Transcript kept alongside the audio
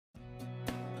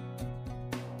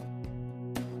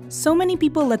So many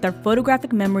people let their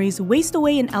photographic memories waste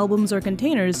away in albums or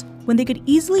containers when they could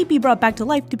easily be brought back to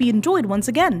life to be enjoyed once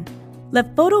again.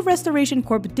 Let Photo Restoration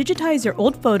Corp digitize your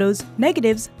old photos,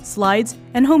 negatives, slides,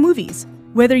 and home movies.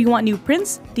 Whether you want new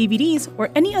prints, DVDs, or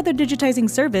any other digitizing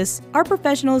service, our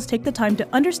professionals take the time to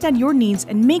understand your needs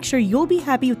and make sure you'll be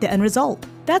happy with the end result.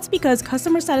 That's because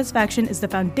customer satisfaction is the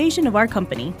foundation of our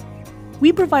company.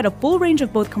 We provide a full range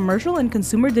of both commercial and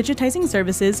consumer digitizing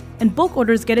services, and bulk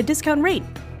orders get a discount rate.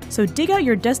 So dig out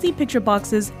your dusty picture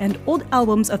boxes and old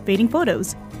albums of fading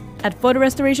photos. At Photo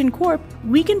Restoration Corp,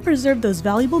 we can preserve those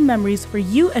valuable memories for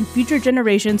you and future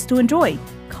generations to enjoy.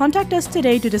 Contact us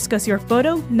today to discuss your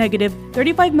photo, negative,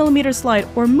 35mm slide,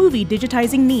 or movie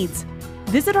digitizing needs.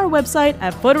 Visit our website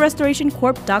at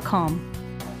photorestorationcorp.com.